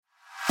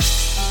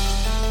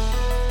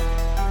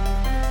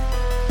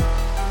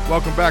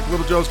Welcome back,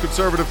 Little Joe's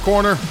Conservative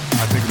Corner.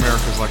 I think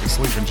America's like a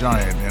sleeping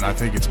giant, and I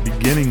think it's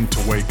beginning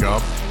to wake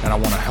up, and I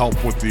want to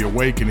help with the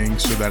awakening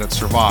so that it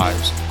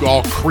survives.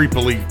 All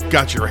creepily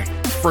got your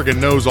friggin'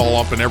 nose all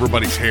up in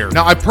everybody's hair.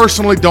 Now, I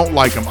personally don't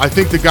like him. I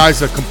think the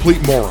guy's a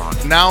complete moron.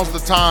 Now's the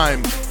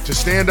time to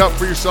stand up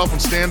for yourself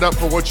and stand up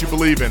for what you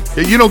believe in.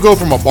 You don't go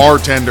from a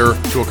bartender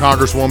to a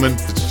congresswoman.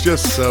 It's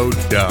just so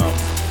dumb.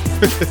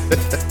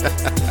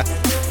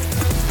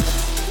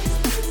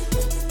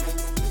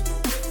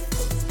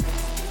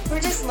 We're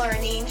just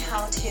learning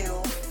how to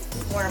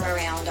worm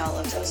around all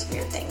of those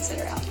weird things that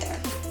are out there.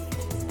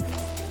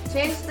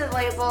 Change the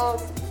label,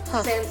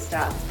 same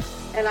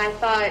stuff. And I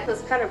thought it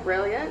was kind of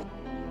brilliant.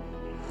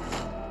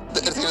 At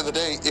the end of the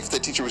day, if the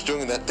teacher was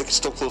doing that, they could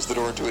still close the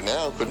door into it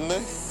now, couldn't they?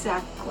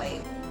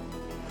 Exactly.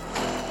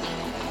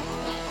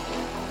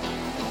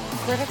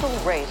 Critical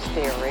race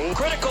theory.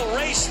 Critical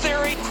race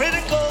theory.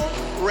 Critical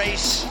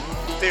race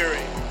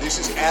theory. This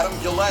is Adam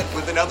Gillette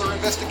with another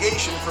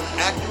investigation from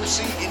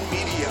Accuracy in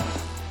Media.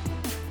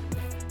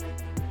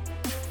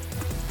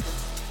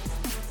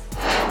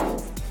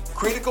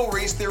 Critical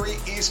race theory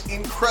is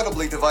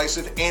incredibly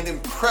divisive and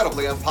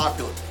incredibly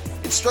unpopular.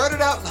 It started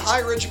out in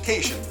higher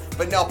education,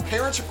 but now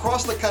parents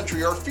across the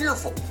country are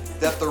fearful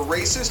that the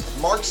racist,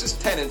 Marxist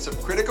tenets of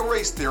critical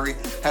race theory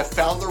have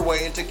found their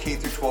way into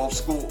K-12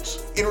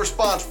 schools. In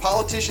response,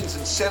 politicians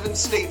in 7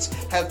 states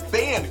have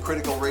banned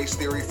critical race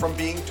theory from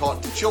being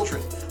taught to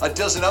children. A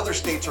dozen other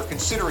states are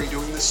considering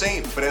doing the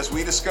same, but as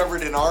we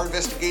discovered in our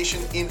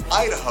investigation in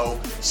Idaho,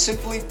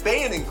 simply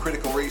banning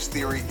critical race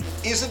theory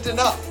isn't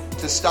enough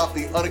to stop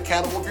the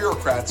unaccountable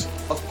bureaucrats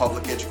of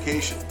public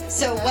education.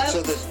 So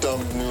So this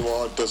dumb new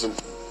law doesn't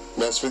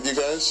mess with you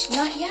guys?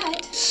 Not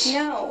yet.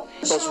 No.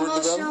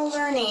 Buzzword to them? Emotional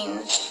learning.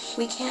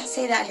 We can't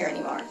say that here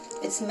anymore.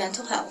 It's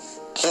mental health.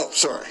 Oh,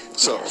 sorry.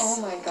 Oh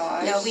my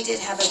gosh. No, we did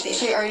have a big.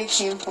 They already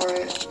came for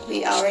it.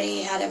 We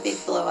already had a big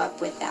blow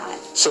up with that.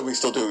 So we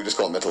still do, we just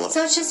call it mental health.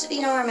 So it's just,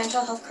 our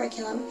mental health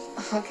curriculum.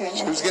 Okay.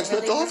 And Who's against we're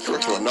mental health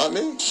working curriculum? on- Not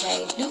me.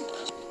 Okay.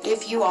 Nope.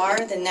 If you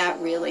are, then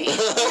that really there's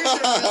a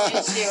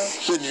real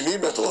issue. Then you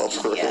need mental health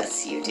curriculum.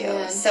 Yes, you do.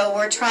 Yeah. So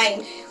we're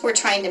trying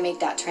to make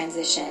that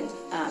transition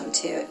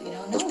to,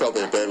 That's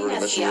probably a bad word to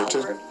mention here,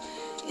 too.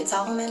 It's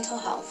all mental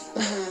health.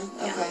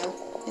 Yeah. Okay.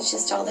 It's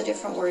just all the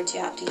different words you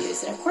have to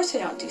use. And of course we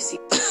don't do C.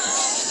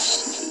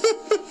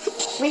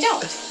 We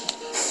don't.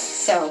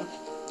 So,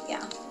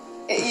 yeah.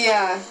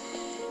 Yeah.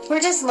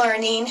 We're just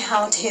learning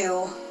how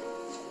to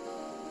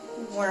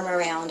worm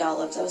around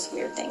all of those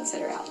weird things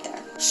that are out there.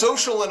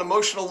 Social and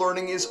emotional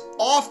learning is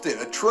often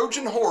a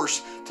Trojan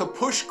horse to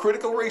push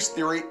critical race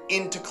theory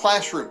into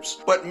classrooms.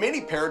 But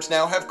many parents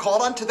now have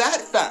caught on to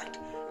that fact.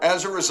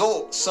 As a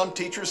result, some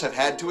teachers have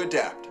had to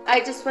adapt. I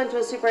just went to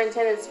a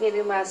superintendent's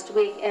meeting last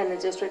week, and the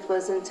district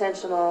was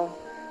intentional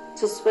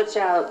to switch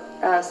out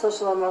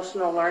social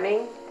emotional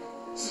learning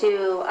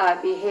to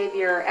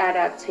behavior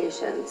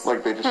adaptations.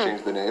 Like they just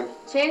changed the name?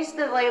 Change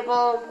the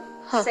label,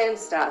 same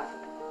stuff.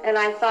 And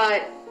I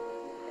thought,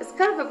 it's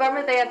kind of a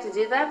bummer they have to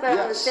do that, but on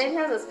the Yes. same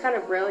hand, it's kind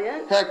of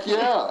brilliant. Heck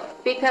yeah.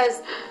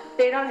 Because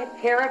they don't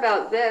care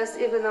about this,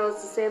 even though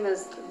it's the same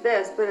as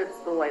this, but it's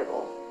the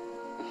label.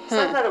 So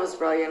I thought it was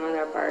brilliant on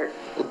their part.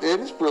 It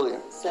is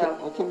brilliant. So-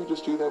 Why can't we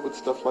just do that with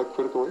stuff like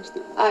critical race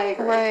theory? I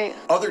agree. Right.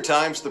 Other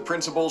times, the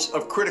principles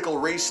of critical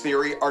race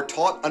theory are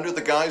taught under the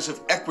guise of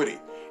equity.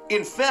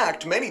 In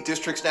fact, many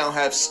districts now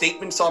have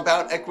statements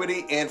about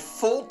equity and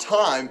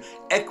full-time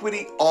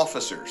equity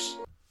officers.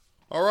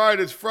 All right,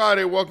 it's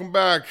Friday. Welcome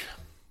back.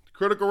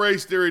 Critical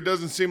race theory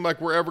doesn't seem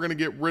like we're ever going to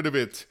get rid of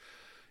it.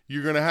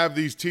 You're going to have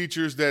these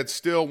teachers that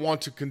still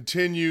want to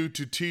continue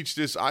to teach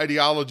this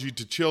ideology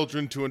to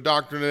children, to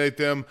indoctrinate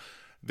them.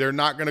 They're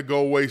not going to go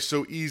away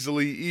so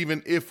easily,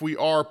 even if we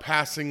are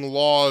passing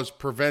laws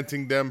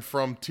preventing them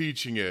from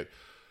teaching it.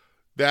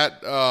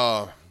 That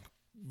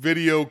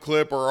video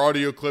clip or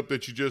audio clip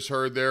that you just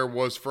heard there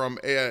was from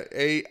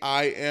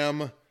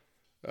AIM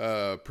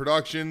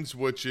Productions,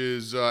 which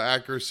is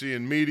Accuracy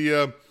in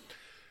Media.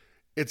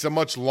 It's a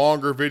much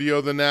longer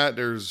video than that.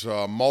 There's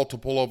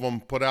multiple of them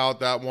put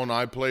out. That one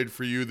I played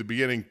for you, the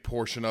beginning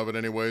portion of it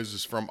anyways,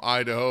 is from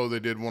Idaho.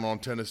 They did one on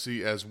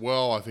Tennessee as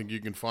well. I think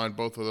you can find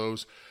both of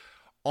those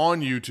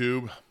on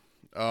YouTube.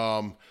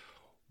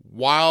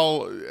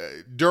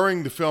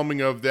 During the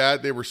filming of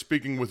that, they were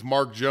speaking with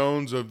Mark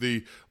Jones of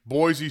the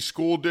Boise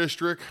School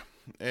District,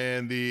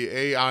 and the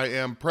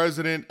AIM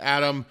president,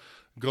 Adam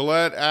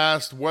Gillette,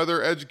 asked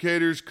whether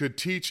educators could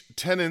teach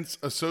tenets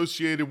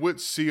associated with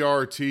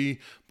CRT,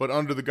 but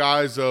under the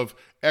guise of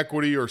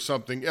equity or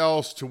something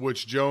else, to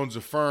which Jones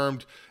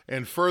affirmed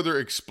and further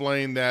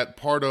explained that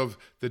part of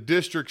the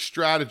district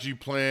strategy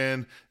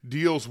plan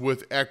deals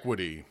with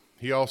equity.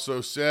 He also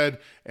said,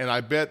 and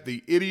I bet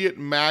the idiot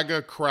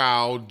MAGA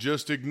crowd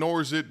just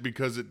ignores it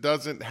because it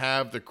doesn't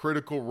have the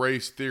critical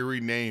race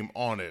theory name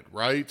on it,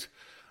 right?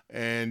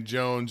 And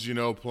Jones,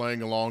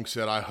 playing along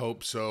said, I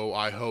hope so,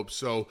 I hope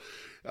so.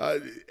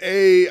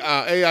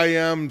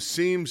 AIM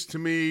seems to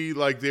me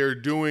like they're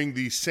doing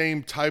the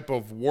same type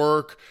of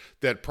work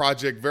that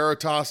Project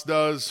Veritas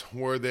does,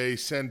 where they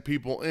send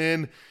people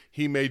in.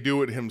 He may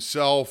do it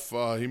himself.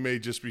 He may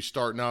just be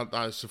starting out.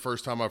 It's the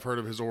first time I've heard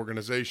of his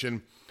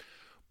organization.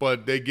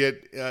 But they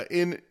get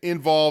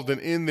involved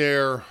and in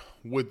there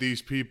with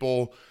these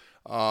people,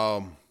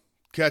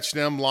 catch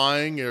them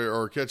lying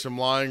or catch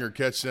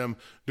them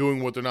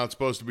doing what they're not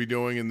supposed to be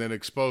doing, and then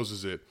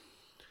exposes it.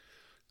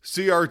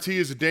 CRT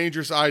is a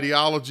dangerous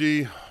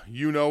ideology.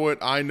 You know it.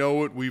 I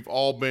know it. We've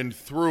all been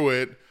through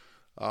it.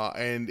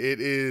 And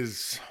it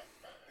is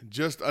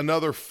just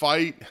another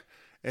fight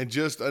and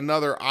just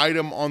another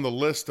item on the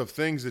list of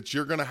things that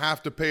you're going to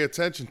have to pay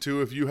attention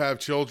to if you have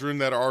children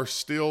that are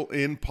still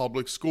in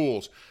public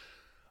schools.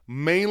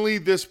 Mainly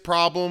this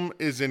problem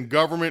is in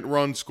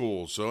government-run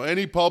schools. So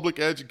any public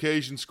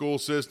education school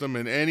system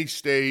in any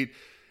state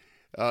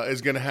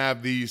is going to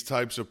have these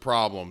types of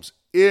problems.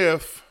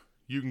 If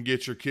you can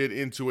get your kid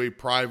into a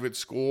private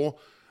school,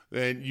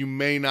 then you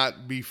may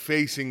not be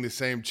facing the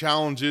same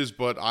challenges,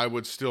 but I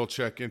would still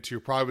check into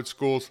your private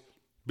schools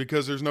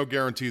because there's no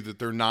guarantee that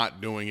they're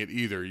not doing it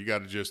either. You got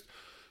to just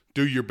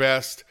do your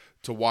best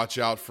to watch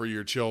out for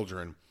your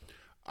children.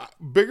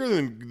 Bigger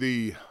than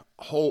the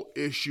whole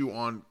issue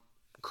on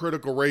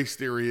critical race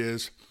theory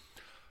is,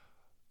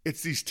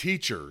 it's these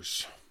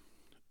teachers.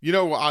 You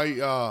know,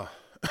 I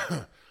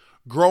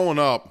growing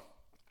up,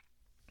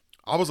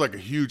 I was like a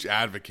huge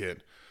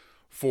advocate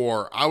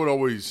for, I would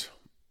always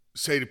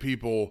say to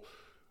people,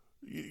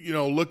 you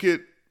know, look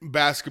at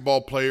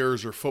basketball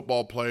players or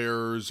football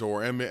players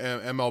or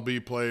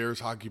MLB players,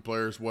 hockey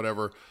players,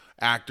 whatever,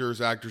 actors,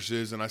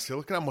 actresses, and I say,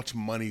 look at how much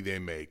money they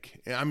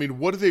make. I mean,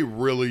 what do they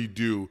really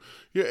do?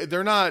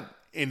 They're not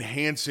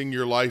enhancing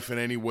your life in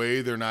any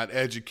way. They're not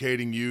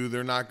educating you.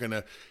 They're not going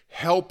to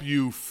help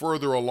you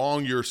further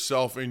along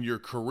yourself in your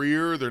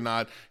career. They're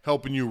not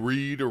helping you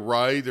read or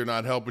write. They're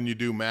not helping you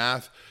do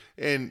math.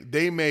 And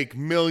they make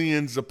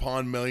millions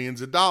upon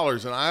millions of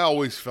dollars. And I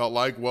always felt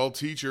like, well,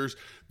 teachers,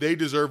 they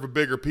deserve a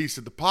bigger piece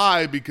of the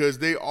pie because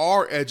they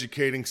are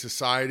educating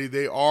society.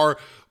 They are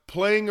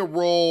playing a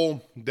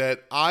role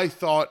that I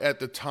thought at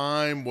the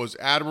time was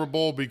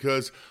admirable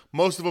because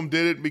most of them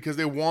did it because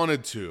they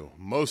wanted to.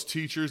 Most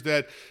teachers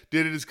that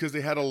did it is because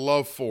they had a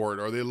love for it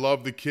or they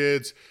loved the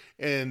kids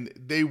and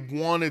they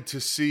wanted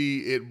to see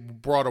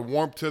it brought a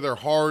warmth to their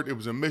heart. It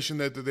was a mission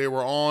that they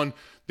were on.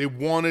 They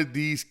wanted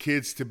these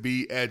kids to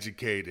be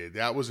educated.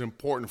 That was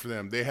important for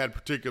them. They had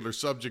particular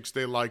subjects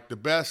they liked the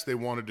best. They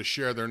wanted to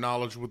share their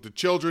knowledge with the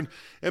children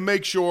and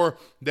make sure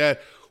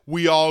that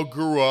we all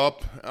grew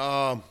up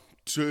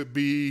to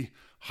be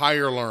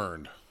higher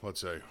learned,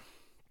 let's say.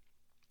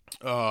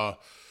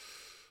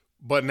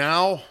 But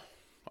now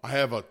I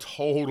have a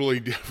totally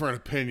different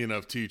opinion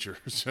of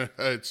teachers.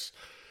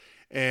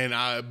 Being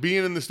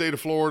in the state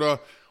of Florida,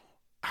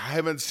 I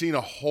haven't seen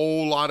a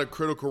whole lot of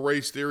critical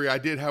race theory. I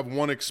did have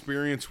one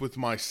experience with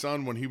my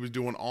son when he was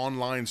doing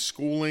online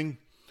schooling.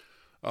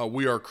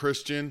 We are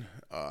Christian,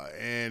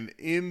 and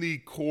in the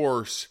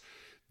course,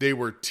 they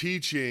were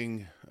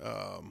teaching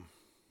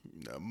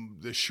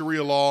the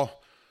Sharia law.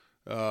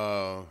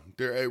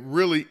 They're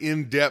really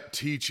in-depth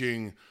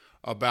teaching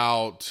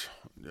about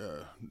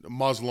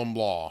Muslim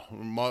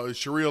law,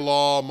 Sharia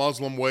law,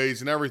 Muslim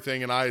ways, and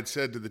everything. And I had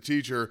said to the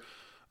teacher,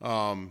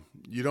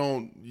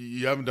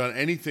 you haven't done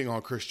anything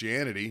on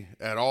Christianity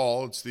at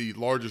all. It's the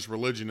largest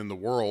religion in the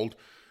world.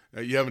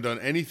 You haven't done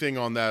anything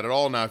on that at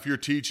all. Now, if you're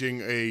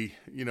teaching a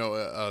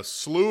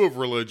slew of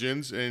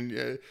religions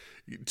and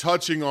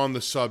touching on the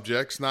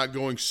subjects, not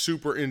going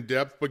super in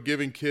depth, but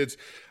giving kids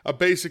a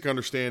basic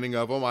understanding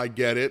of them, I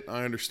get it.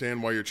 I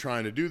understand why you're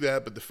trying to do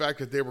that. But the fact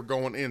that they were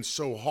going in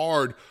so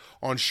hard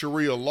on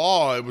Sharia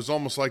law, it was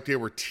almost like they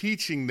were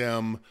teaching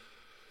them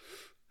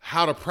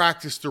how to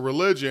practice the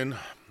religion.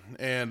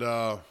 And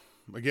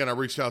again, I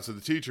reached out to the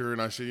teacher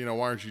and I said,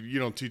 why aren't you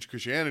don't teach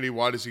Christianity?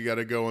 Why does he got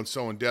to go in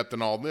so in depth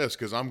in all this?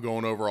 Because I'm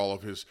going over all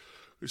of his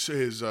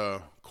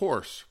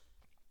course.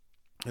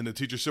 And the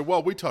teacher said,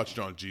 well, we touched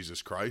on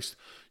Jesus Christ.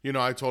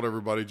 I told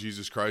everybody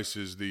Jesus Christ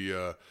is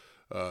the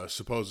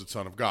supposed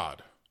Son of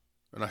God.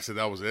 And I said,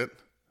 that was it?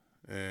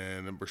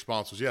 And the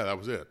response was, yeah, that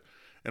was it.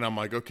 And I'm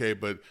like, okay,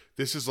 but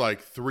this is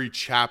like 3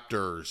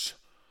 chapters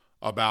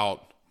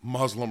about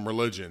Muslim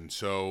religion.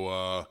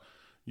 So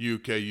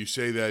you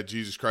say that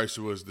Jesus Christ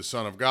was the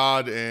Son of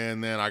God,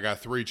 and then I got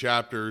 3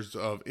 chapters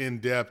of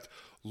in-depth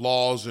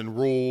laws and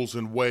rules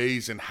and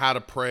ways and how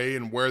to pray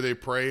and where they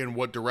pray and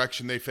what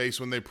direction they face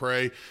when they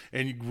pray,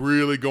 and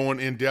really going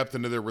in depth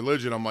into their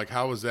religion. I'm like,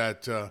 how's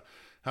that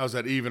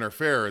even or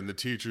fair? And the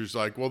teacher's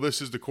like, well,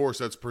 this is the course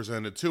that's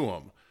presented to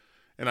him.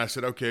 And I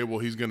said, okay, well,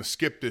 he's going to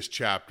skip this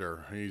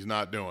chapter. He's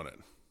not doing it.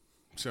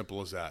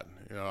 Simple as that.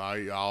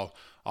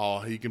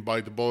 He can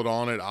bite the bullet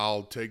on it.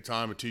 I'll take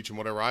time and teach him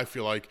whatever I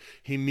feel like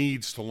he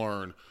needs to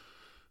learn.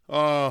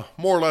 More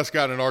or less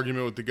got in an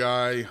argument with the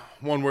guy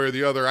one way or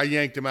the other. I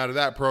yanked him out of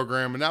that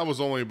program, and that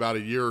was only about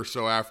a year or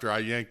so after I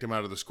yanked him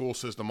out of the school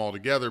system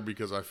altogether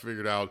because I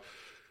figured out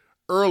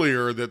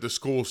earlier that the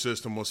school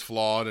system was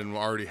flawed and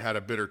already had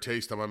a bitter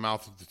taste on my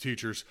mouth with the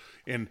teachers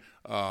in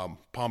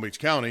Palm Beach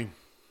County.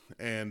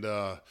 And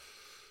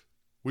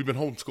we've been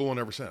homeschooling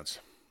ever since.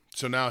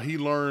 So now he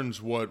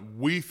learns what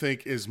we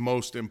think is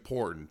most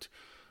important.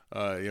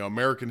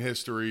 American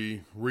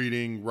history,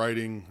 reading,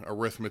 writing,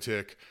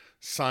 arithmetic,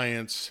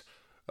 science.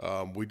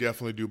 We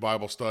definitely do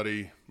Bible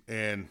study.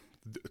 And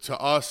to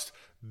us,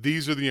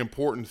 these are the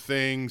important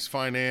things,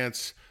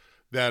 finance,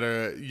 that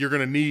you're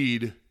going to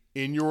need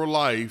in your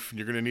life. And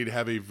you're going to need to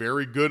have a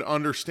very good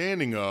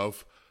understanding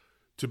of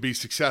to be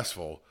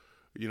successful.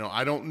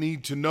 I don't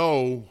need to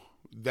know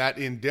that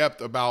in depth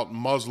about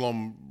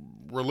Muslim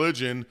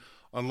religion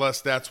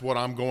unless that's what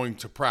I'm going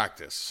to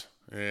practice.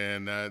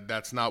 And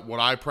that's not what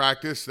I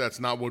practice. That's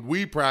not what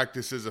we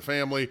practice as a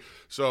family.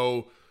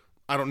 So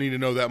I don't need to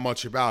know that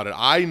much about it.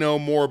 I know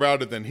more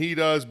about it than he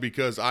does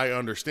because I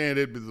understand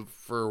it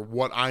for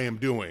what I am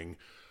doing.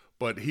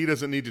 But he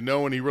doesn't need to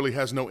know, and he really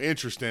has no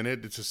interest in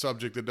it. It's a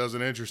subject that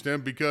doesn't interest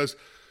him because,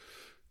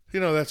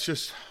 that's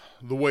just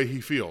the way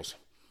he feels.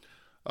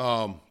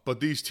 But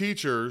these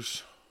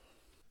teachers,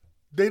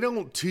 they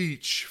don't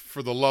teach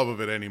for the love of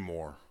it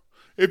anymore.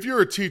 If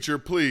you're a teacher,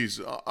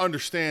 please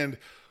understand,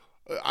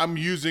 I'm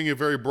using a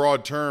very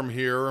broad term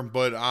here,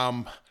 but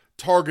I'm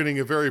targeting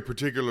a very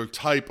particular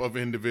type of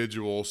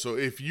individual. So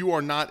if you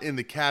are not in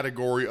the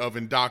category of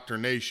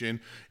indoctrination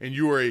and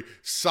you are a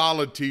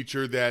solid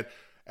teacher that,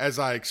 as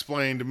I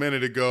explained a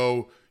minute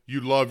ago,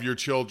 you love your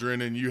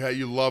children and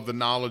you love the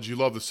knowledge, you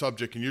love the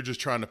subject, and you're just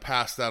trying to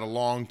pass that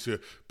along to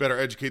better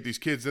educate these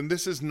kids, then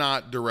this is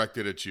not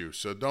directed at you.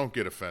 So don't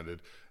get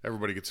offended.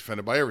 Everybody gets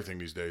offended by everything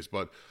these days,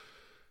 but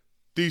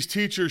these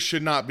teachers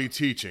should not be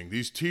teaching.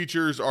 These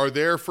teachers are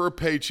there for a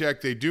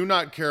paycheck. They do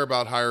not care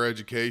about higher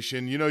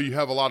education. You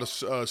have a lot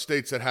of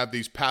states that have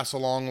these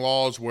pass-along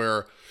laws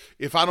where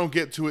if I don't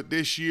get to it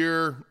this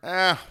year,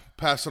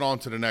 pass it on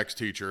to the next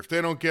teacher. If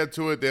they don't get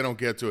to it, they don't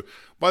get to it.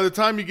 By the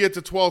time you get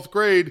to 12th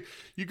grade,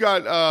 you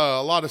got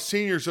a lot of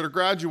seniors that are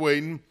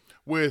graduating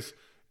with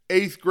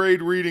 8th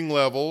grade reading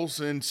levels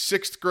and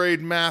 6th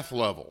grade math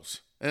levels.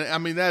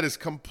 And that is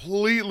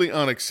completely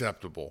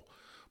unacceptable.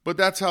 But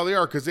that's how they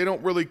are, because they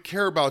don't really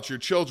care about your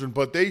children,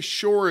 but they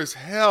sure as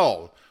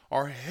hell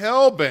are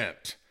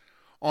hell-bent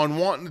on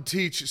wanting to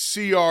teach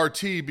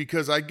CRT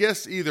because I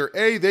guess either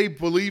A, they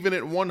believe in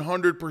it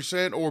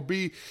 100%, or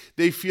B,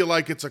 they feel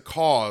like it's a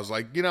cause.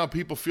 Like,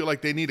 people feel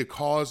like they need a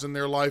cause in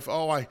their life.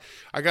 Oh, I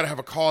got to have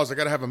a cause. I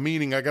got to have a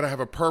meaning. I got to have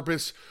a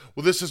purpose.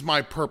 Well, this is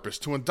my purpose,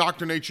 to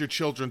indoctrinate your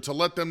children, to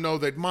let them know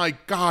that, my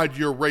God,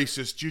 you're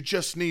racist. You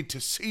just need to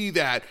see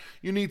that.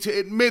 You need to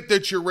admit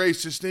that you're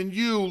racist. And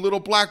you, little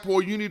black boy,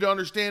 you need to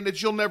understand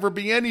that you'll never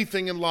be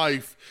anything in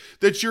life,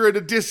 that you're at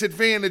a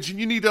disadvantage, and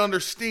you need to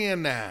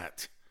understand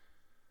that.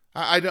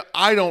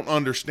 I don't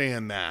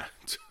understand that.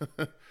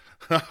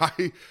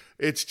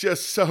 It's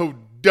just so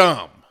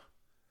dumb.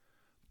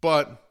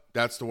 But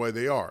that's the way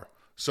they are.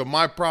 So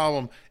my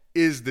problem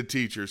is the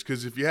teachers.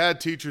 Because if you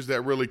had teachers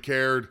that really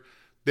cared,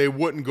 they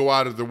wouldn't go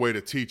out of their way to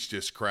teach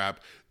this crap.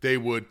 They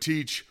would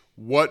teach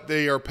what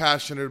they are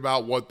passionate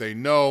about, what they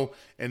know,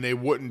 and they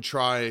wouldn't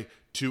try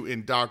to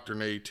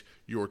indoctrinate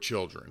your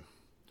children.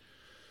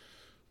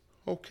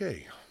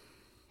 Okay.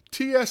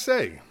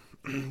 TSA.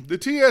 The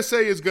TSA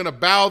is going to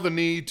bow the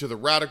knee to the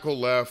radical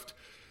left.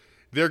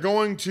 They're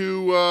going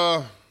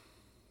to,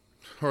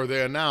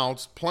 they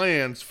announced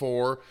plans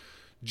for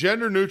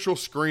gender-neutral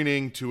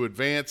screening to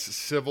advance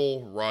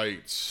civil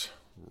rights.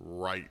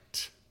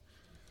 Right.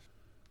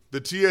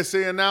 The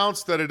TSA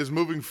announced that it is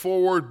moving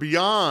forward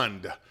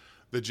beyond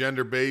the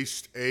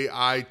gender-based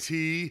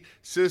AIT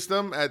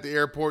system at the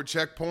airport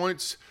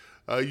checkpoints,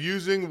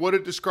 using what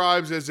it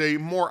describes as a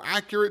more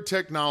accurate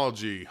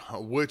technology,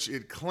 which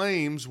it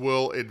claims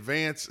will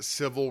advance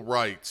civil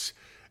rights.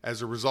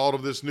 As a result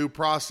of this new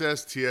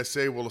process,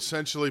 TSA will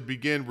essentially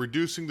begin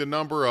reducing the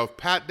number of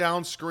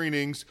pat-down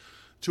screenings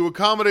to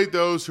accommodate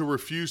those who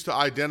refuse to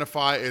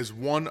identify as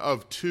one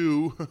of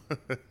two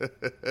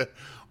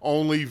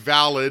only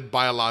valid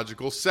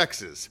biological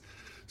sexes.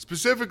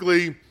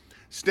 Specifically,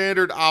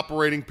 standard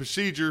operating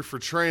procedure for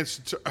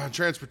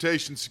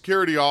transportation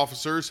security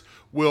officers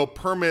will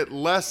permit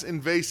less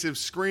invasive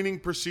screening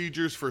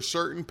procedures for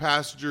certain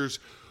passengers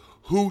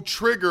who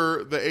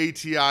trigger the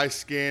ATI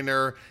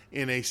scanner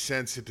in a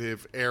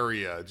sensitive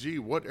area. Gee,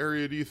 what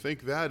area do you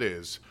think that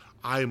is?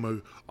 I'm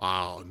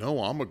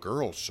a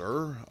girl,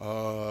 sir.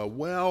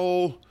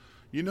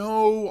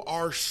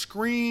 Our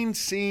screen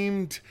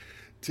seemed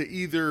to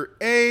either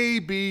A,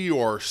 be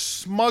your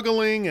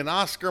smuggling an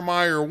Oscar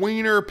Mayer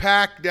wiener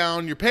packed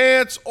down your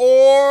pants,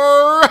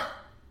 or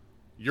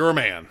you're a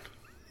man.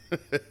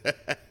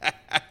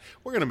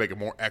 We're going to make it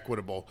more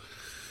equitable.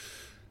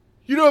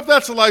 If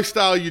that's a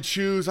lifestyle you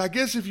choose, I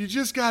guess if you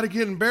just got to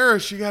get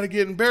embarrassed, you got to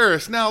get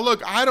embarrassed. Now,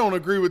 look, I don't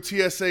agree with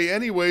TSA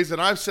anyways,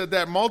 and I've said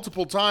that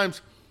multiple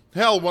times.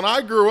 Hell, when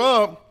I grew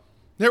up,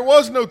 there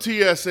was no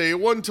TSA. It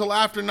wasn't until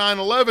after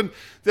 9/11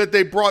 that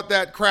they brought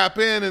that crap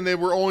in, and they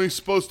were only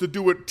supposed to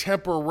do it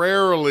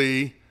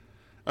temporarily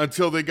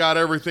until they got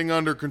everything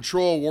under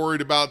control,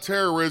 worried about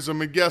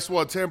terrorism, and guess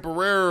what?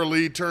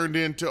 Temporarily turned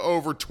into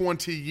over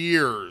 20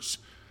 years.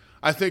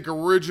 I think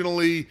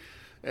originally,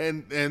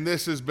 and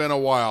this has been a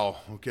while,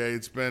 okay?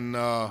 It's been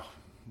a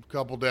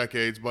couple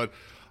decades, but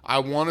I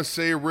want to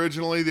say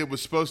originally that it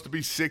was supposed to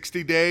be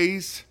 60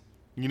 days,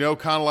 you know,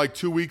 kind of like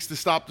 2 weeks to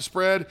stop the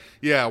spread.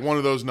 Yeah, one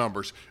of those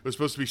numbers. It was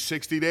supposed to be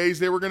 60 days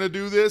they were going to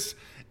do this,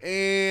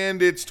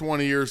 and it's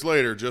 20 years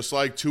later, just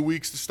like 2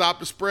 weeks to stop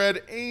the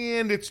spread,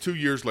 and it's 2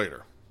 years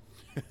later.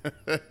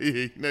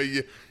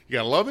 You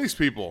got to love these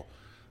people.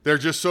 They're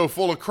just so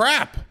full of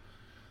crap.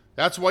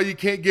 That's why you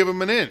can't give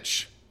them an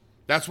inch.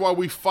 That's why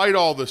we fight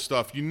all this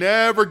stuff. You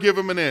never give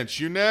them an inch.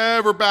 You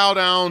never bow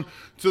down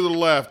to the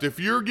left. If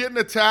you're getting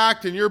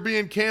attacked and you're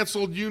being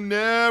canceled, you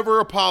never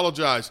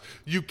apologize.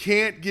 You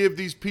can't give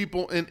these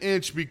people an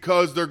inch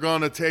because they're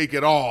going to take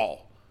it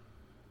all.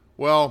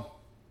 Well,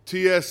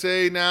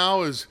 TSA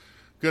now is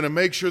going to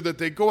make sure that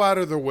they go out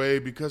of their way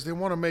because they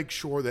want to make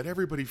sure that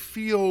everybody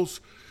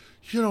feels,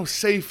 you know,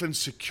 safe and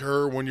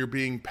secure when you're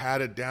being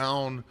patted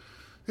down.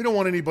 They don't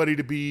want anybody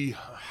to be,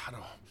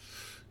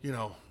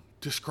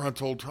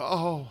 disgruntled.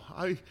 Oh,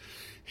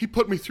 he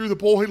put me through the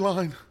boy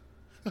line.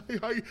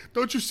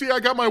 Don't you see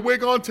I got my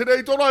wig on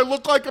today? Don't I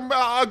look like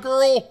a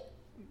girl?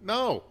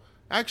 No,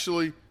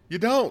 actually, you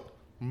don't.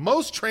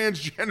 Most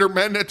transgender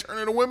men that turn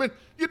into women,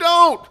 you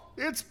don't.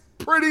 It's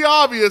pretty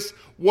obvious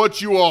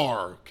what you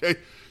are, okay?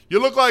 You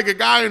look like a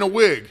guy in a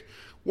wig.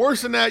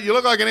 Worse than that, you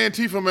look like an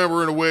Antifa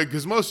member in a wig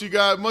because most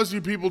of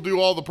you people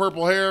do all the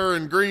purple hair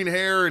and green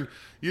hair, and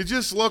you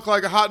just look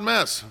like a hot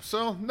mess.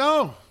 So,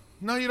 no,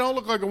 you don't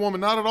look like a woman,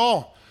 not at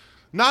all.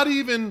 Not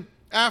even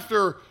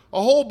after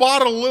a whole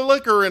bottle of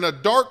liquor in a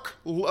dark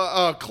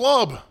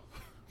club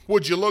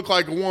would you look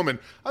like a woman.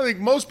 I think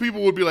most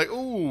people would be like,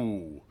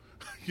 ooh.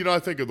 You know, I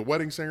think of The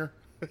Wedding Singer.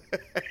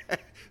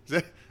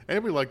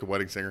 Anybody like The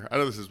Wedding Singer? I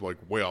know this is like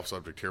way off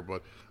subject here,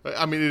 but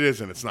I mean, it is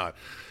and it's not.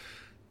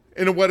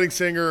 In The Wedding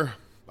Singer,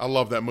 I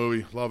love that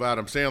movie. Love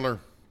Adam Sandler.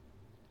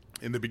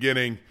 In the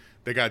beginning,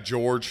 they got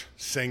George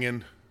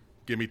singing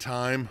 "Give Me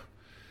Time,"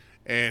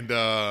 and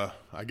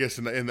I guess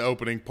in the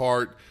opening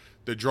part,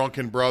 the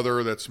drunken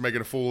brother that's making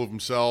a fool of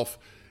himself,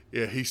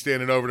 yeah, he's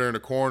standing over there in the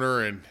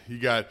corner, and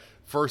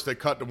first they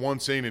cut to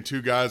one scene, and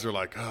two guys are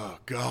like, "Oh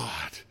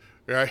God,"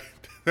 right?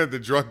 And the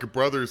drunken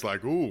brother is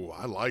like, "Ooh,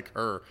 I like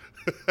her."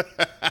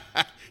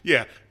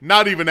 Yeah,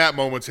 not even that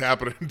moment's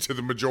happening to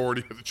the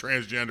majority of the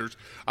transgenders.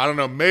 I don't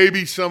know,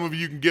 maybe some of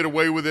you can get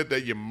away with it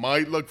that you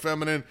might look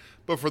feminine,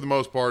 but for the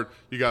most part,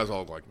 you guys all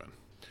look like men.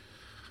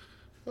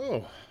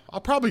 Oh, I'll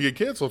probably get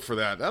canceled for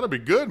that. That'll be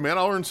good, man.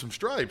 I'll earn some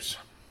stripes.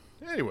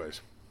 Anyways,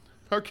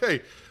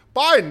 okay.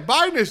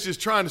 Biden is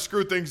just trying to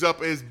screw things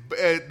up as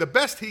the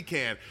best he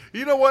can.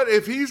 You know what?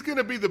 If he's going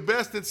to be the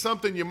best at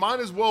something, you might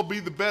as well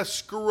be the best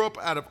screw-up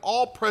out of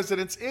all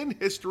presidents in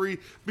history,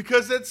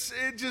 because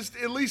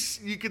at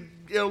least you could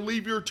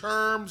leave your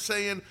term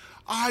saying,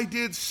 I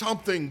did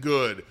something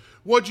good.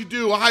 What'd you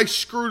do? I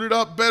screwed it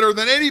up better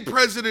than any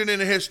president in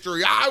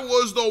history. I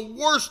was the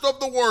worst of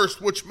the worst,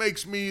 which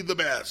makes me the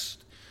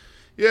best.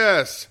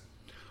 Yes.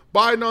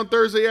 Biden on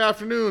Thursday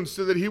afternoon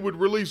said that he would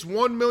release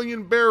 1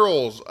 million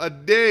barrels a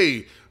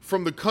day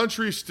from the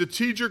country's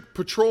strategic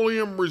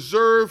petroleum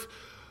reserve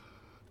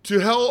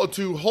to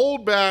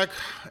hold back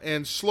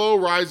and slow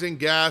rising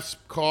gas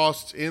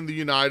costs in the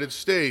United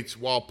States,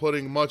 while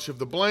putting much of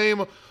the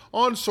blame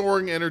on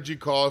soaring energy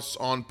costs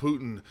on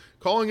Putin,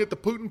 calling it the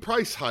Putin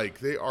price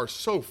hike. They are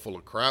so full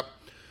of crap.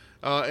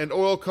 And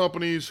oil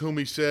companies, whom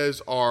he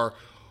says are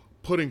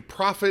putting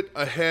profit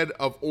ahead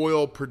of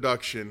oil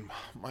production.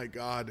 My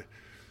God.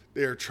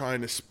 They're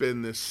trying to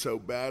spin this so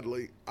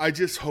badly. I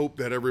just hope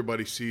that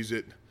everybody sees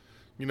it.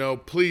 You know,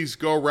 please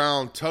go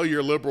around, tell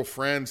your liberal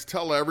friends,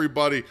 tell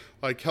everybody,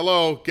 like,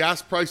 hello,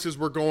 gas prices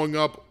were going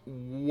up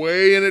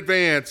way in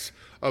advance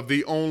of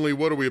the only,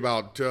 what are we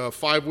about,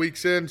 6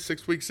 weeks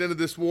into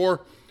this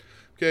war?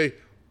 Okay,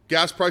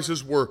 gas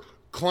prices were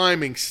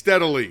climbing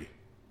steadily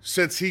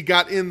since he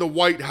got in the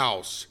White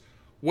House,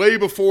 way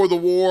before the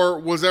war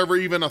was ever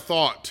even a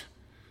thought.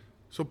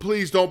 So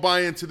please don't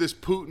buy into this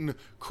Putin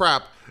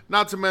crap.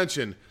 Not to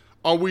mention,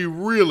 are we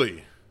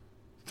really,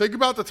 think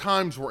about the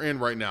times we're in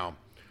right now.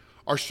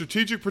 Our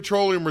strategic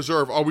petroleum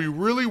reserve, are we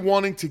really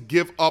wanting to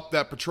give up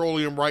that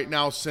petroleum right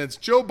now, since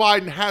Joe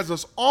Biden has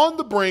us on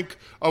the brink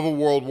of a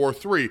World War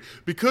III?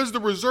 Because the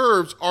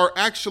reserves are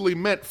actually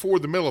meant for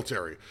the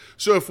military.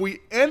 So if we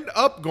end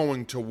up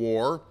going to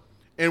war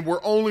and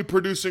we're only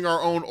producing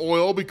our own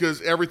oil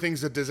because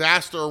everything's a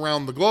disaster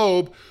around the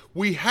globe,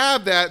 we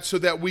have that so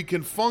that we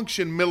can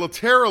function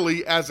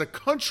militarily as a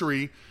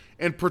country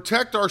and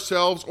protect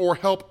ourselves or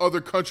help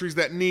other countries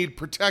that need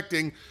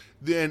protecting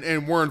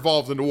and we're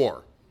involved in the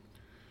war.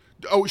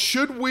 Oh,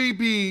 should we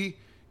be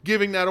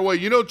giving that away?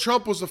 You know,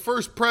 Trump was the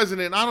first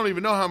president, I don't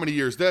even know how many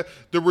years, that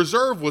the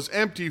reserve was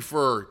empty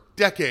for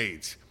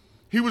decades.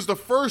 He was the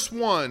first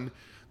one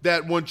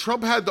that when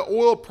Trump had the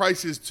oil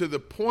prices to the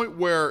point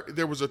where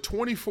there was a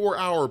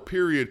 24-hour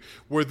period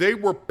where they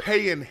were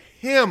paying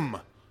him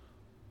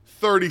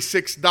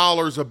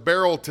 $36 a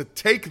barrel to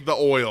take the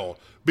oil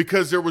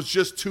because there was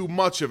just too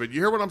much of it. You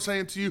hear what I'm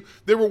saying to you?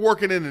 They were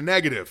working in the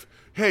negative.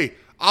 Hey,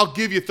 I'll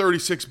give you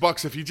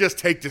 $36 if you just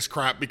take this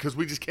crap because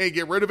we just can't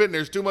get rid of it and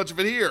there's too much of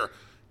it here.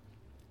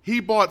 He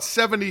bought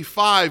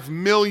 75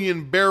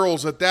 million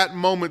barrels at that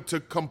moment to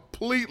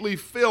completely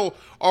fill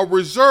our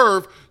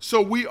reserve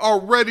so we are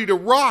ready to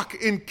rock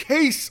in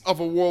case of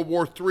a World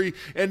War III.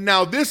 And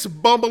now this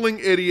bumbling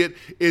idiot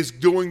is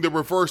doing the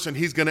reverse and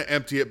he's going to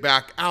empty it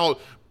back out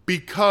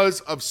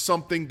because of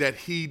something that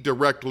he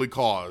directly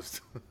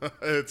caused.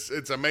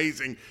 It's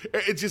amazing.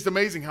 It's just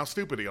amazing how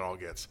stupid it all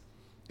gets.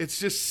 It's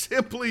just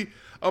simply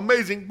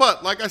amazing.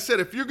 But like I said,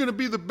 if you're going to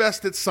be the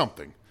best at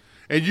something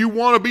and you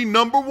want to be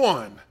number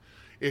one,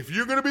 if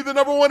you're going to be the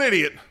number one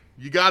idiot,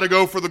 you got to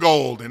go for the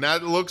gold. And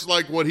that looks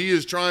like what he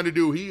is trying to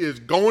do. He is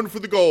going for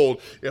the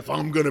gold. If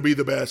I'm going to be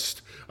the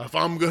best, if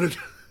I'm going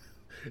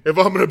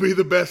to be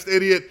the best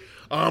idiot,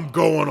 I'm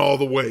going all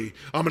the way.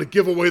 I'm going to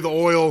give away the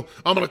oil.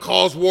 I'm going to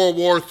cause World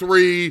War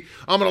III.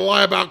 I'm going to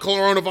lie about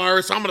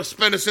coronavirus. I'm going to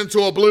spin us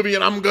into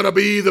oblivion. I'm going to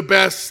be the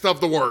best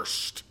of the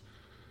worst.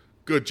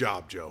 Good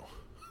job, Joe.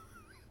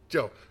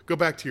 Joe, go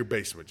back to your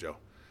basement, Joe.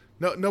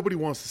 No, nobody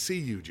wants to see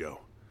you,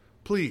 Joe.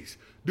 Please,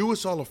 do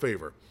us all a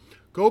favor.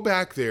 Go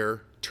back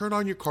there, turn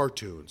on your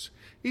cartoons,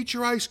 eat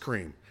your ice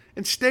cream,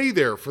 and stay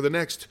there for the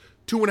next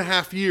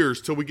 2.5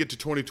 years till we get to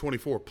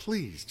 2024.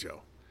 Please,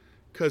 Joe,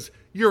 because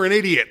you're an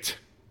idiot.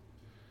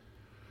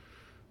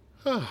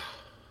 All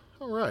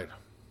right.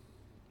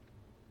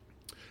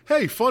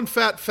 Hey, fun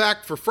fat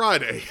fact for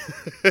Friday.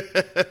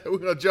 We're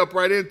going to jump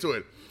right into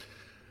it.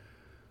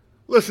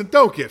 Listen,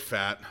 don't get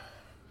fat.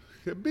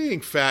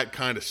 Being fat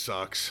kind of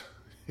sucks.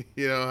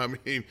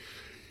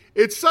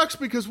 It sucks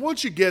because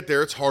once you get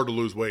there, it's hard to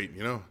lose weight,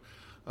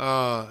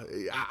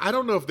 I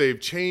don't know if they've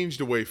changed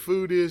the way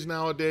food is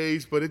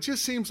nowadays, but it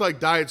just seems like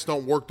diets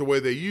don't work the way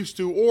they used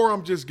to, or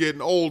I'm just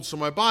getting old, so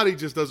my body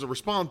just doesn't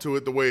respond to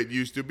it the way it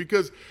used to.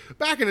 Because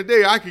back in the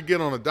day, I could get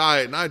on a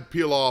diet and I'd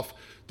peel off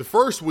the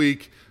first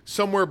week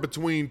somewhere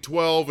between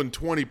 12 and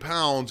 20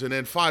 pounds and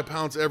then 5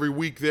 pounds every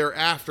week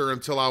thereafter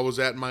until I was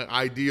at my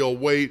ideal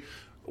weight,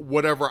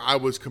 whatever I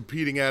was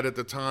competing at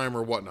the time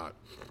or whatnot.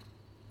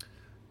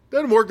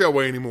 Doesn't work that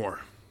way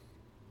anymore.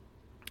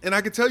 And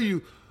I can tell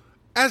you,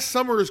 as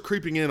summer is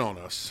creeping in on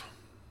us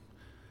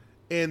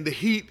and the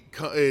heat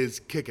is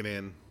kicking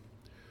in,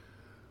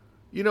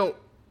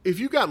 if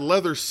you got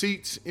leather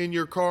seats in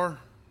your car,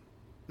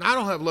 now I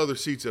don't have leather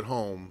seats at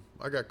home.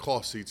 I got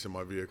cloth seats in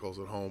my vehicles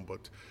at home,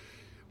 but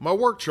my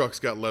work truck's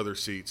got leather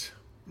seats.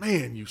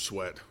 Man, you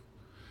sweat.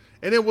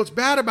 And then what's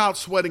bad about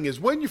sweating is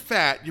when you're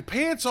fat, your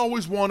pants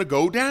always want to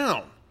go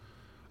down.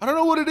 I don't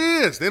know what it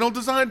is. They don't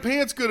design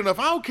pants good enough.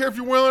 I don't care if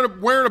you're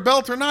wearing a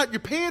belt or not. Your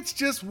pants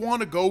just want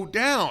to go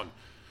down.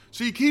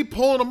 So you keep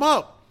pulling them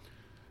up.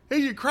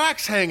 And your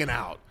crack's hanging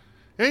out.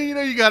 And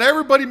you got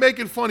everybody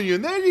making fun of you.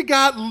 And then you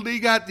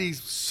got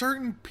these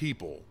certain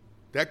people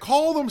that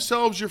call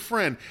themselves your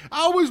friend.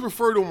 I always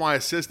refer to my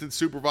assistant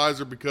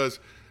supervisor because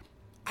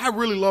I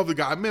really love the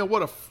guy. Man,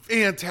 what a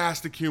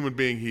fantastic human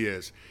being he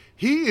is.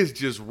 He is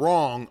just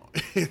wrong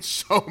in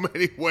so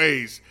many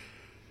ways.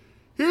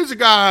 Here's a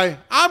guy,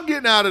 I'm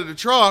getting out of the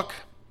truck.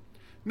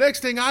 Next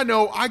thing I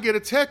know, I get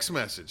a text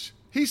message.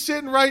 He's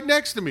sitting right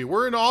next to me.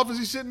 We're in the office,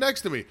 he's sitting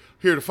next to me.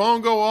 Hear the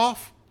phone go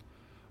off.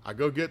 I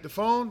go get the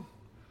phone.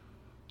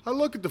 I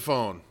look at the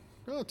phone.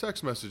 Oh,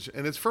 text message.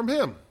 And it's from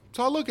him.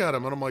 So I look at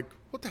him and I'm like,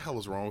 what the hell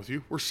is wrong with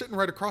you? We're sitting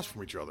right across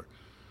from each other.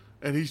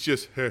 And he's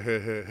just,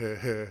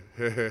 and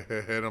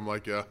I'm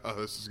like, yeah,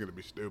 this is going to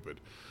be stupid.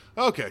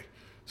 Okay,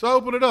 so I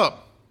open it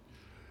up.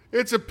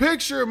 It's a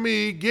picture of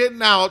me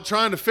getting out,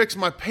 trying to fix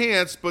my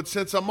pants, but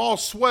since I'm all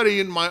sweaty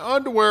and my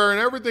underwear and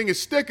everything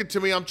is sticking to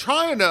me, I'm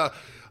trying to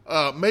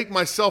make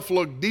myself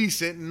look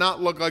decent and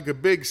not look like a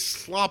big,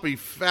 sloppy,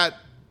 fat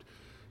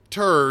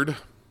turd.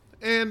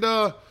 And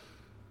I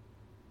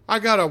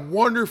got a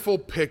wonderful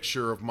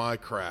picture of my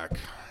crack.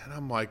 And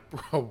I'm like,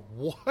 bro,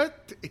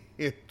 what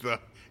in the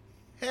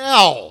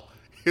hell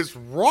is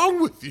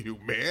wrong with you,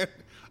 man?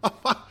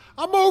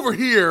 I'm over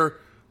here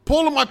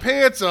pulling my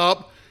pants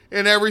up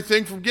and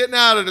everything from getting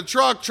out of the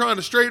truck, trying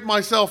to straighten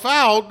myself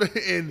out.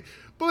 And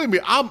believe me,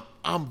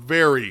 I'm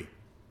very,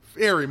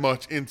 very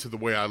much into the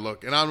way I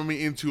look. And I don't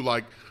mean into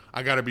like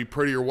I got to be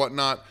pretty or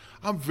whatnot.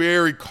 I'm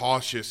very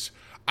cautious.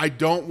 I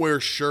don't wear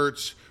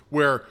shirts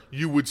where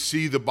you would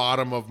see the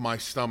bottom of my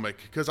stomach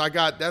because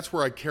that's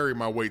where I carry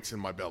my weights in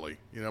my belly.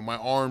 My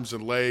arms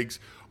and legs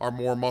are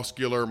more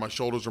muscular. My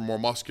shoulders are more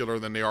muscular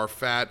than they are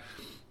fat.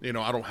 I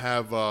don't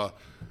have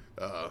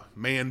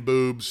man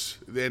boobs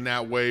in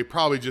that way,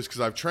 probably just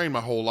because I've trained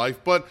my whole life.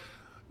 But,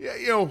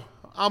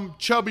 I'm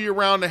chubby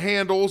around the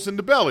handles and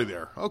the belly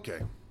there. Okay.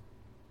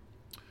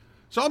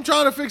 So I'm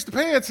trying to fix the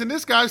pants, and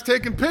this guy's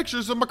taking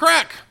pictures of my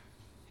crack.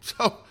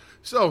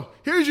 So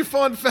here's your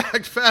fun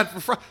fact, fat for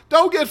Friday.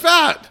 Don't get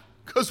fat,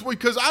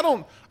 because I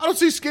don't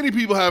see skinny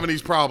people having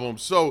these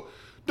problems. So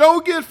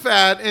Don't get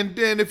fat, and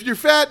if you're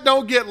fat,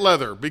 don't get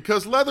leather,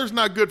 because leather's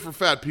not good for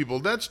fat people.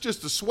 That's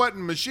just a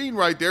sweating machine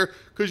right there,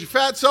 because your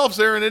fat self's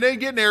there, and it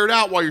ain't getting aired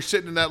out while you're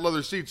sitting in that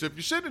leather seat. So if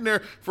you're sitting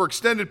there for an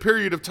extended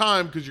period of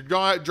time because you're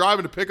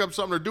driving to pick up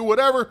something or do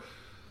whatever,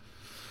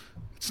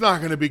 it's not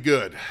going to be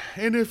good.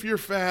 And if you're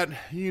fat,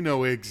 you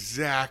know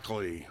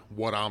exactly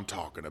what I'm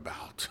talking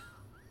about.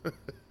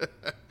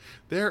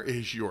 There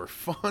is your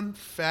fun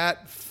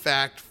fat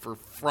fact for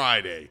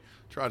Friday.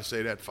 Try to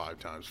say that 5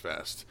 times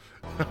fast.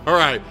 All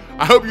right.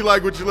 I hope you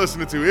like what you're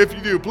listening to. If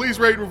you do, please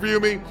rate and review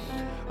me.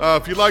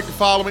 If you'd like to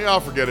follow me, I'll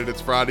forget it.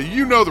 It's Friday.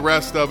 You know the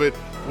rest of it.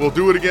 We'll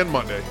do it again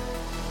Monday.